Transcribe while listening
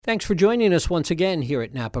Thanks for joining us once again here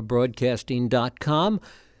at NapaBroadcasting.com.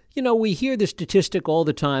 You know, we hear the statistic all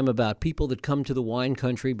the time about people that come to the wine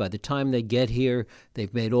country. By the time they get here,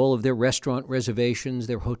 they've made all of their restaurant reservations,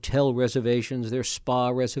 their hotel reservations, their spa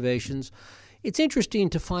reservations. It's interesting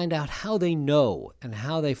to find out how they know and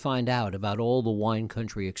how they find out about all the wine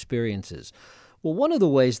country experiences. Well, one of the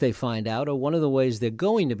ways they find out, or one of the ways they're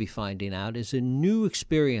going to be finding out, is a new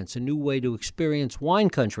experience, a new way to experience wine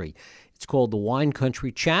country. It's called the Wine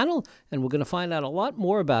Country Channel, and we're going to find out a lot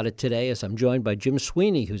more about it today as I'm joined by Jim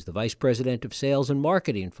Sweeney, who's the Vice President of Sales and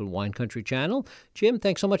Marketing for the Wine Country Channel. Jim,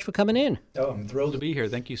 thanks so much for coming in. Oh, I'm thrilled to be here.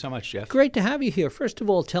 Thank you so much, Jeff. Great to have you here. First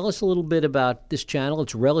of all, tell us a little bit about this channel.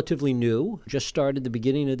 It's relatively new, just started the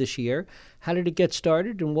beginning of this year. How did it get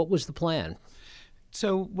started, and what was the plan?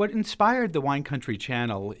 So what inspired the Wine Country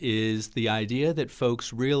Channel is the idea that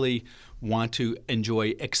folks really want to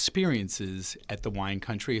enjoy experiences at the wine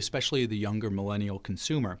country, especially the younger millennial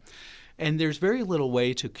consumer. And there's very little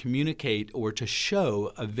way to communicate or to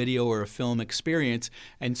show a video or a film experience.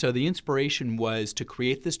 And so the inspiration was to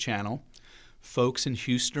create this channel. Folks in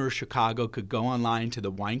Houston or Chicago could go online to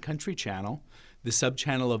the Wine Country Channel, the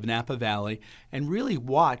sub-channel of Napa Valley, and really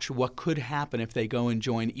watch what could happen if they go and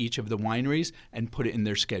join each of the wineries and put it in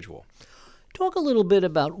their schedule. Talk a little bit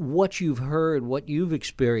about what you've heard, what you've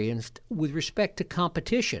experienced with respect to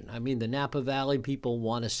competition. I mean, the Napa Valley people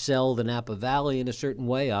want to sell the Napa Valley in a certain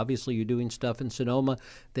way. Obviously, you're doing stuff in Sonoma.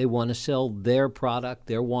 They want to sell their product,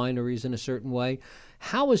 their wineries in a certain way.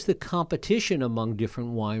 How has the competition among different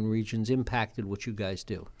wine regions impacted what you guys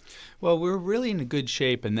do? Well, we're really in a good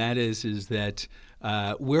shape, and that is that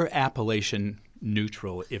we're appellation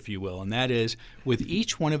neutral, if you will. And that is, with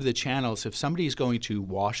each one of the channels, if somebody is going to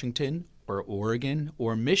Washington or Oregon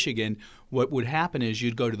or Michigan, what would happen is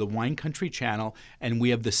you'd go to the Wine Country Channel, and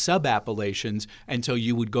we have the sub-appellations, and so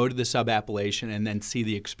you would go to the sub-appellation and then see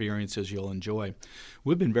the experiences you'll enjoy.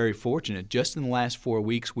 We've been very fortunate. Just in the last 4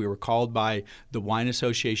 weeks, we were called by the Wine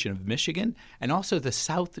Association of Michigan and also the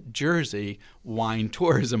South Jersey Wine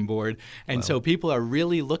Tourism Board. And so people are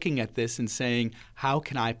really looking at this and saying, how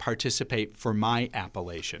can I participate for my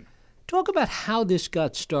appellation? Talk about how this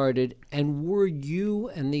got started, and were you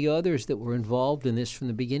and the others that were involved in this from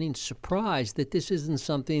the beginning surprised that this isn't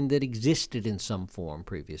something that existed in some form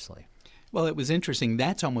previously? Well, it was interesting.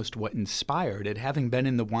 That's almost what inspired it. Having been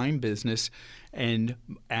in the wine business and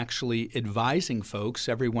actually advising folks,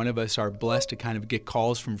 every one of us are blessed to kind of get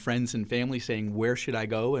calls from friends and family saying, where should I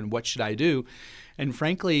go and what should I do? And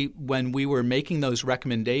frankly, when we were making those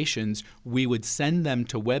recommendations, we would send them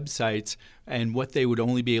to websites, and what they would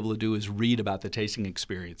only be able to do is read about the tasting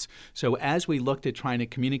experience. So as we looked at trying to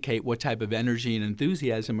communicate what type of energy and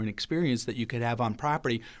enthusiasm and experience that you could have on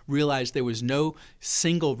property, realized there was no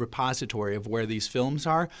single repository of where these films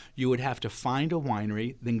are. You would have to find a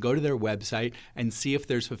winery, then go to their website and see if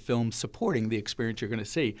there's a film supporting the experience you're going to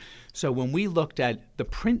see. So when we looked at the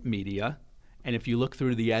print media, and if you look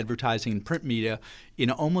through the advertising and print media,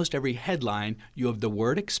 in almost every headline, you have the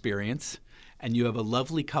word experience, and you have a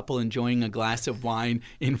lovely couple enjoying a glass of wine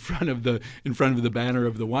in front of the banner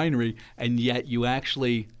of the winery, and yet you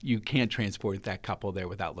can't transport that couple there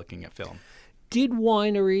without looking at film. Did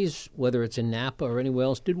wineries, whether it's in Napa or anywhere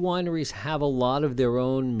else, did wineries have a lot of their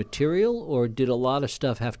own material, or did a lot of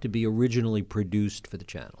stuff have to be originally produced for the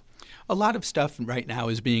channel? A lot of stuff right now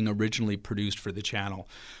is being originally produced for the channel.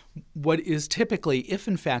 What is typically, if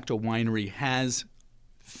in fact a winery has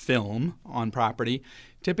film on property,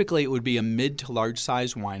 typically it would be a mid to large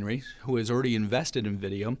size winery who has already invested in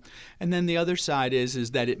video. And then the other side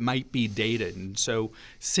is that it might be dated. And so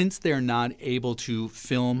since they're not able to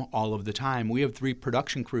film all of the time, we have 3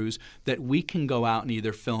 production crews that we can go out and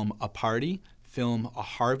either film a party, film a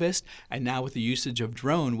harvest, and now with the usage of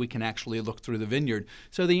drone, we can actually look through the vineyard.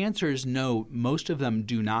 So the answer is no, most of them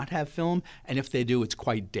do not have film, and if they do, it's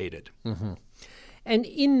quite dated. Mm-hmm. And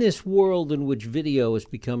in this world in which video is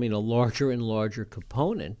becoming a larger and larger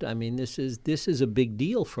component, I mean, this is a big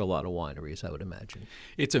deal for a lot of wineries, I would imagine.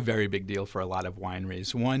 It's a very big deal for a lot of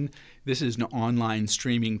wineries. One, this is an online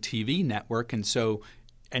streaming TV network, and so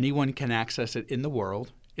anyone can access it in the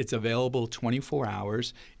world. It's available 24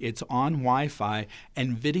 hours. It's on Wi-Fi,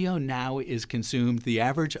 and video now is consumed. The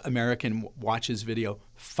average American watches video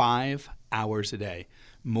 5 hours a day.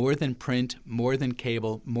 More than print, more than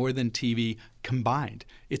cable, more than TV combined.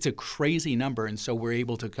 It's a crazy number, and so we're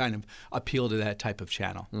able to kind of appeal to that type of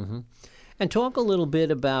channel. Mm-hmm. And talk a little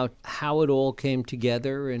bit about how it all came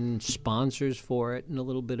together and sponsors for it, and a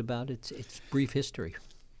little bit about its brief history.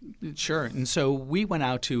 Sure. And so we went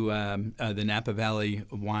out to the Napa Valley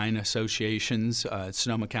Wine Associations,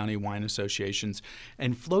 Sonoma County Wine Associations,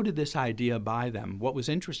 and floated this idea by them. What was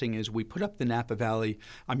interesting is we put up the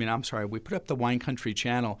we put up the Wine Country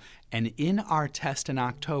channel, and in our test in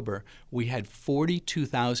October, we had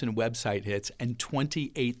 42,000 website hits and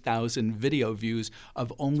 28,000 video views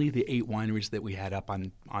of only the 8 wineries that we had up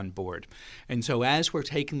on board. And so as we're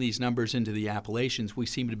taking these numbers into the Appalachians, we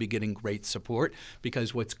seem to be getting great support,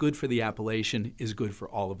 because what's good for the appellation is good for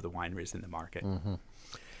all of the wineries in the market. Mm-hmm.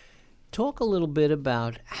 Talk a little bit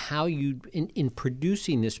about how you, in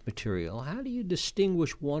producing this material, how do you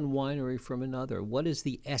distinguish one winery from another? What is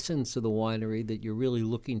the essence of the winery that you're really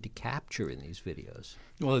looking to capture in these videos?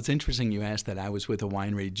 Well, it's interesting you asked that. I was with a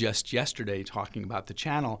winery just yesterday talking about the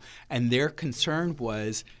channel, and their concern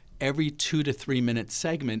was every 2 to 3 minute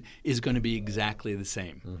segment is going to be exactly the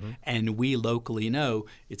same. Mm-hmm. And we locally know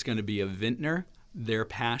it's going to be a vintner, their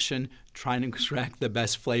passion, trying to extract the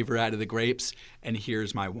best flavor out of the grapes, and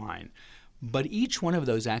here's my wine. But each one of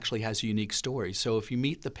those actually has a unique story. So if you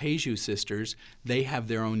meet the Pejou sisters, they have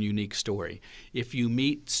their own unique story. If you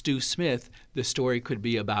meet Stu Smith, the story could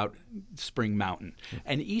be about Spring Mountain.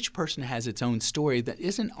 And each person has its own story that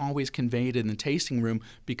isn't always conveyed in the tasting room,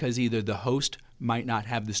 because either the host might not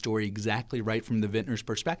have the story exactly right from the vintner's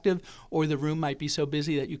perspective, or the room might be so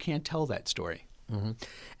busy that you can't tell that story. Mm-hmm.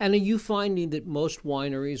 And are you finding that most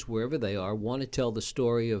wineries, wherever they are, want to tell the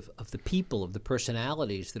story of the people, of the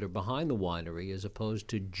personalities that are behind the winery, as opposed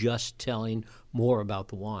to just telling more about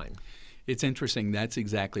the wine? It's interesting. That's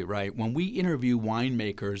exactly right. When we interview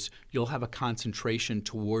winemakers, you'll have a concentration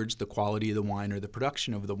towards the quality of the wine or the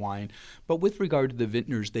production of the wine. But with regard to the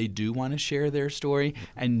vintners, they do want to share their story.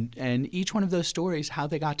 And each one of those stories, how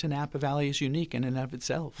they got to Napa Valley, is unique in and of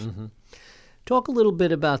itself. Mm-hmm. Talk a little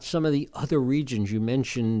bit about some of the other regions. You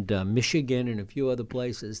mentioned Michigan and a few other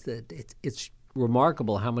places. That it's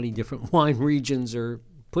remarkable how many different wine regions are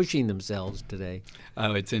pushing themselves today.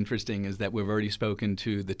 Oh, it's interesting is that we've already spoken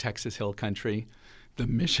to the Texas Hill Country, the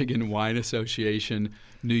Michigan Wine Association,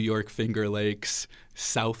 New York Finger Lakes,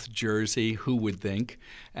 South Jersey, who would think?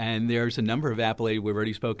 And there's a number of appellations. We've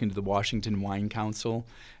already spoken to the Washington Wine Council.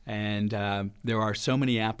 And there are so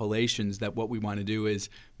many appellations that what we want to do is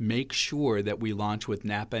make sure that we launch with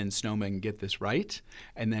Napa and Sonoma and get this right,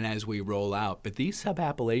 and then as we roll out. But these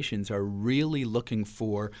sub-appellations are really looking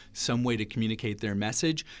for some way to communicate their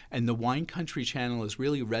message, and the Wine Country channel has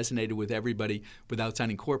really resonated with everybody, without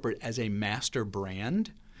sounding corporate, as a master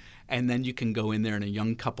brand. And then you can go in there, and a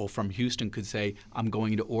young couple from Houston could say, I'm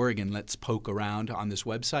going to Oregon, let's poke around on this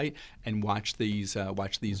website and watch these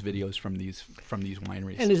videos from these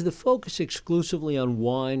wineries. And is the focus exclusively on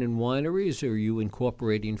wine and wineries, or are you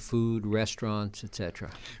incorporating food, restaurants, etc.?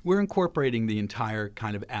 We're incorporating the entire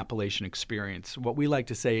kind of Appalachian experience. What we like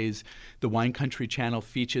to say is the Wine Country channel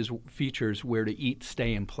features where to eat,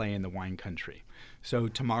 stay, and play in the wine country. So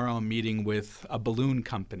tomorrow I'm meeting with a balloon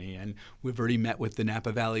company, and we've already met with the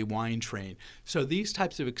Napa Valley Wine Train. So these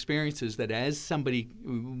types of experiences that as somebody,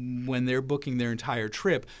 when they're booking their entire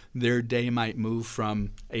trip, their day might move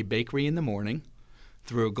from a bakery in the morning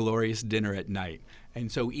through a glorious dinner at night.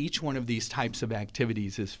 And so each one of these types of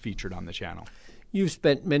activities is featured on the channel. You've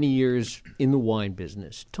spent many years in the wine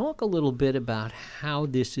business. Talk a little bit about how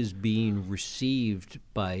this is being received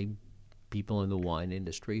by people in the wine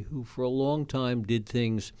industry who for a long time did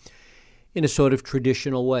things in a sort of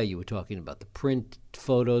traditional way. You were talking about the print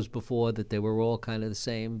photos before, that they were all kind of the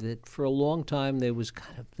same, that for a long time there was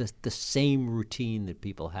kind of the same routine that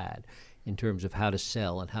people had in terms of how to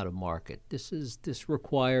sell and how to market. This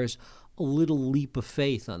requires a little leap of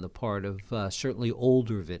faith on the part of certainly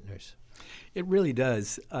older vintners. It really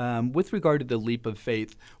does. With regard to the leap of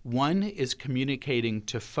faith, one is communicating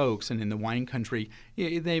to folks, and in the wine country,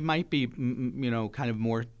 they might be, kind of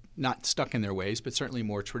more not stuck in their ways, but certainly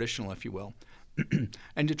more traditional, if you will.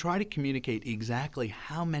 And to try to communicate exactly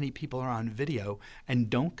how many people are on video and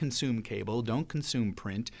don't consume cable, don't consume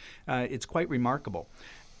print, it's quite remarkable.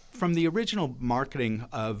 From the original marketing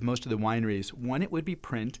of most of the wineries, one, it would be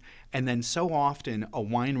print, and then so often a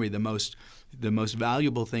winery, the most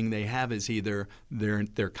valuable thing they have is either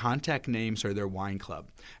their contact names or their wine club.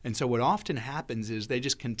 And so what often happens is they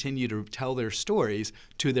just continue to tell their stories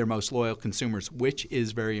to their most loyal consumers, which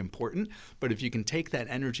is very important. But if you can take that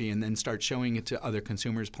energy and then start showing it to other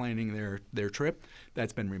consumers planning their trip,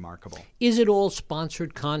 that's been remarkable. Is it all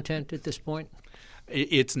sponsored content at this point?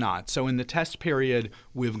 It's not. So in the test period,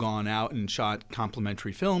 we've gone out and shot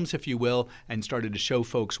complimentary films, if you will, and started to show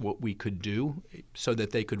folks what we could do so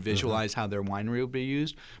that they could visualize how their winery would be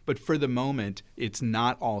used. But for the moment, it's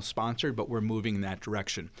not all sponsored, but we're moving in that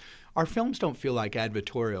direction. Our films don't feel like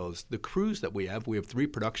advertorials. The crews that we have 3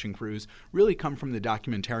 production crews, really come from the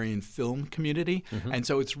documentarian film community. And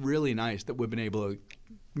so it's really nice that we've been able to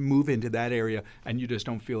move into that area, and you just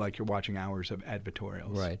don't feel like you're watching hours of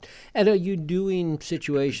advertorials. Right. And are you doing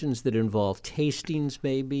situations that involve tastings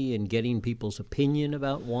maybe and getting people's opinion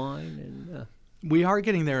about wine? And We are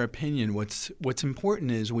getting their opinion. What's important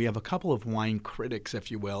is we have a couple of wine critics, if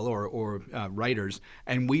you will, or writers,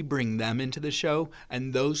 and we bring them into the show,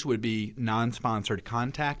 and those would be non-sponsored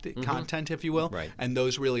content, if you will. Right. And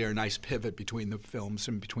those really are a nice pivot between the films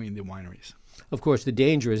and between the wineries. Of course, the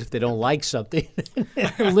danger is if they don't like something,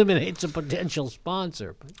 it eliminates a potential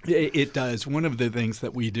sponsor. It does. One of the things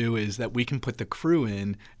that we do is that we can put the crew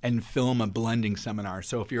in and film a blending seminar.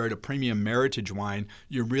 So if you're at a premium Meritage wine,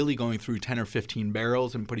 you're really going through 10 or 15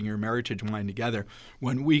 barrels and putting your Meritage wine together.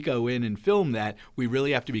 When we go in and film that, we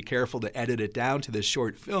really have to be careful to edit it down to this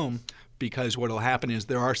short film, because what will happen is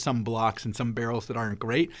there are some blocks and some barrels that aren't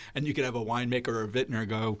great, and you could have a winemaker or a vintner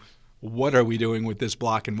go, what are we doing with this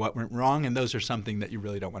block and what went wrong? And those are something that you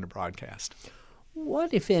really don't want to broadcast.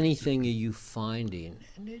 What, if anything, are you finding?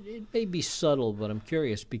 And it may be subtle, but I'm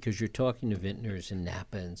curious because you're talking to vintners in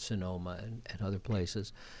Napa and Sonoma and other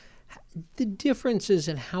places. The differences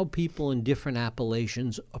in how people in different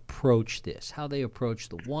appellations approach this, how they approach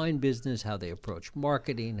the wine business, how they approach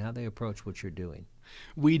marketing, how they approach what you're doing.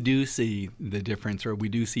 We do see the difference, or we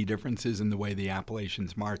do see differences in the way the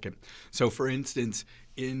appellations market. So, for instance,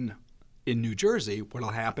 in New Jersey, what will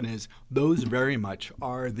happen is those very much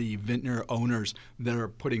are the vintner owners that are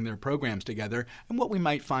putting their programs together. And what we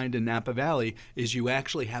might find in Napa Valley is you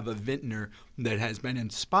actually have a vintner that has been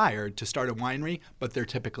inspired to start a winery, but they're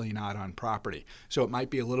typically not on property. So it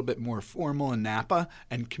might be a little bit more formal in Napa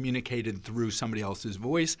and communicated through somebody else's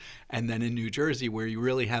voice. And then in New Jersey, where you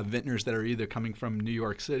really have vintners that are either coming from New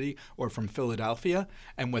York City or from Philadelphia,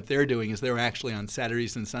 and what they're doing is they're actually on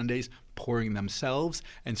Saturdays and Sundays pouring themselves,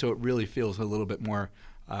 and so it really feels a little bit more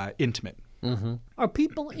intimate. Mm-hmm. Are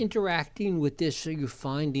people interacting with this? Are you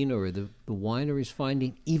finding, or the wineries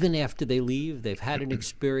finding, even after they leave, they've had an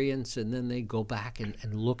experience and then they go back and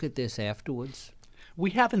look at this afterwards?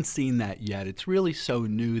 We haven't seen that yet. It's really so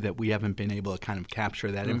new that we haven't been able to kind of capture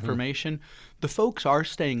that information. The folks are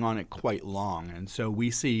staying on it quite long, and so we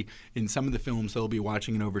see in some of the films they'll be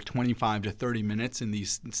watching it over 25 to 30 minutes in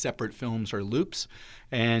these separate films or loops,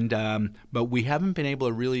 and but we haven't been able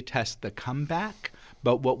to really test the comeback.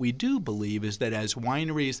 But what we do believe is that as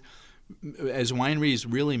wineries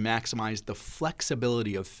really maximize the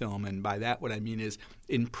flexibility of film, and by that what I mean is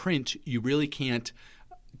in print you really can't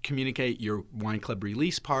communicate your wine club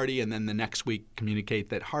release party and then the next week communicate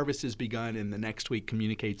that harvest has begun and the next week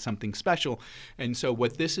communicate something special. And so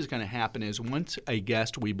what this is going to happen is once a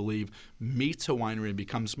guest, we believe, meets a winery and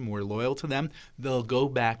becomes more loyal to them, they'll go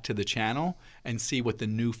back to the channel and see what the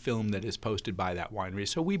new film that is posted by that winery.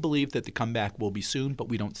 So we believe that the comeback will be soon, but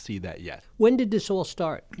we don't see that yet. When did this all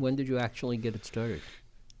start? When did you actually get it started?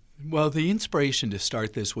 Well, the inspiration to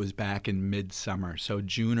start this was back in midsummer, so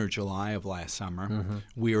June or July of last summer.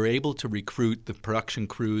 We were able to recruit the production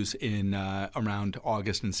crews in around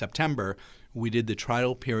August and September. We did the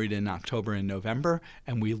trial period in October and November,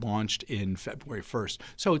 and we launched in February 1st.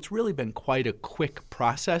 So it's really been quite a quick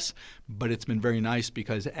process, but it's been very nice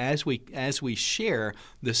because as we share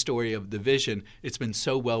the story of the vision, it's been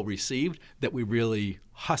so well received that we really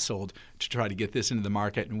hustled to try to get this into the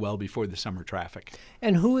market and well before the summer traffic.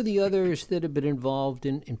 And who are the others that have been involved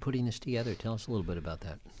in putting this together? Tell us a little bit about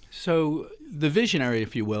that. So the visionary,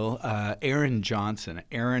 if you will, Aaron Johnson.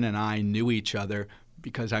 Aaron and I knew each other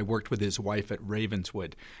because I worked with his wife at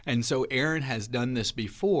Ravenswood. And so Aaron has done this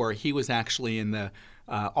before. He was actually in the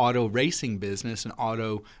auto racing business and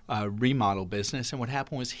auto remodel business. And what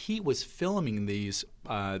happened was he was filming these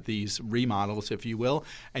remodels, if you will,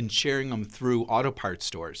 and sharing them through auto parts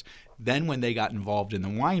stores. Then when they got involved in the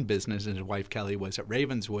wine business, and his wife Kelly was at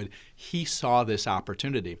Ravenswood, he saw this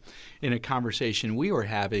opportunity. In a conversation we were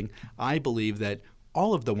having, I believe that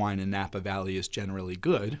all of the wine in Napa Valley is generally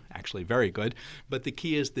good, actually very good, but the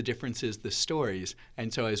key is the difference is the stories.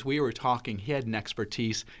 And so as we were talking, he had an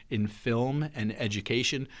expertise in film and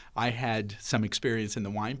education. I had some experience in the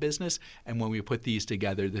wine business, and when we put these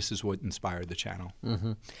together, this is what inspired the channel.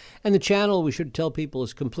 Mm-hmm. And the channel, we should tell people,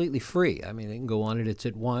 is completely free. I mean, they can go on it. It's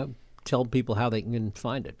at wine. Tell people how they can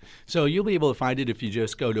find it. So you'll be able to find it if you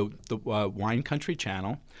just go to the Wine Country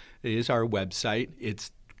channel. It is our website.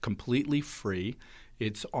 It's completely free.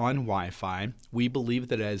 It's on Wi-Fi. We believe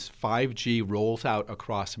that as 5G rolls out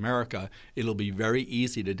across America, it'll be very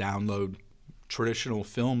easy to download traditional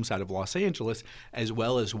films out of Los Angeles, as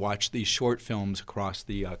well as watch these short films across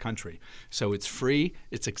the country. So it's free,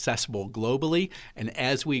 it's accessible globally, and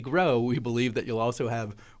as we grow, we believe that you'll also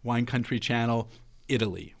have Wine Country Channel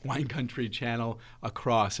Italy, Wine Country Channel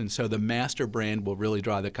across. And so the master brand will really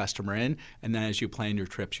draw the customer in, and then as you plan your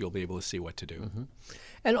trips, you'll be able to see what to do. Mm-hmm.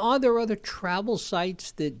 And are there other travel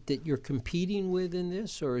sites that you're competing with in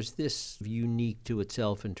this, or is this unique to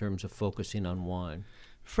itself in terms of focusing on wine?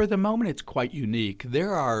 For the moment, it's quite unique.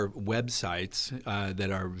 There are websites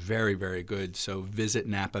that are very, very good. So visit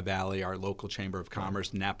Napa Valley, our local Chamber of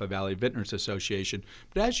Commerce, Napa Valley Vintners Association.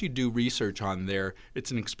 But as you do research on there,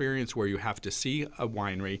 it's an experience where you have to see a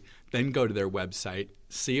winery, then go to their website,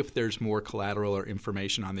 see if there's more collateral or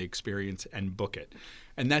information on the experience, and book it.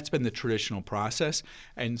 And that's been the traditional process.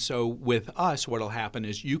 And so with us, what will happen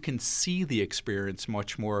is you can see the experience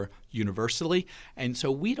much more universally. And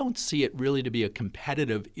so we don't see it really to be a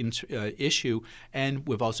competitive issue. And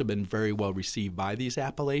we've also been very well received by these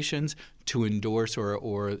appellations to endorse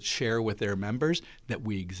or share with their members that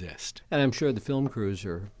we exist. And I'm sure the film crews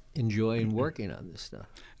are enjoying working on this stuff.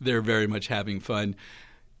 They're very much having fun.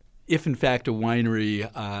 If, in fact, a winery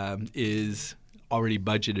is already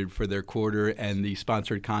budgeted for their quarter and the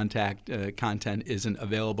sponsored content isn't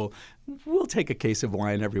available, we'll take a case of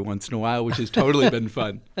wine every once in a while, which has totally been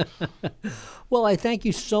fun. Well, I thank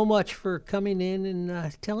you so much for coming in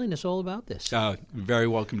and telling us all about this. Very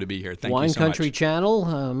welcome to be here. Thank Wine you so much. Country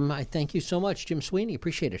Channel, I thank you so much, Jim Sweeney.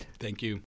 Appreciate it. Thank you.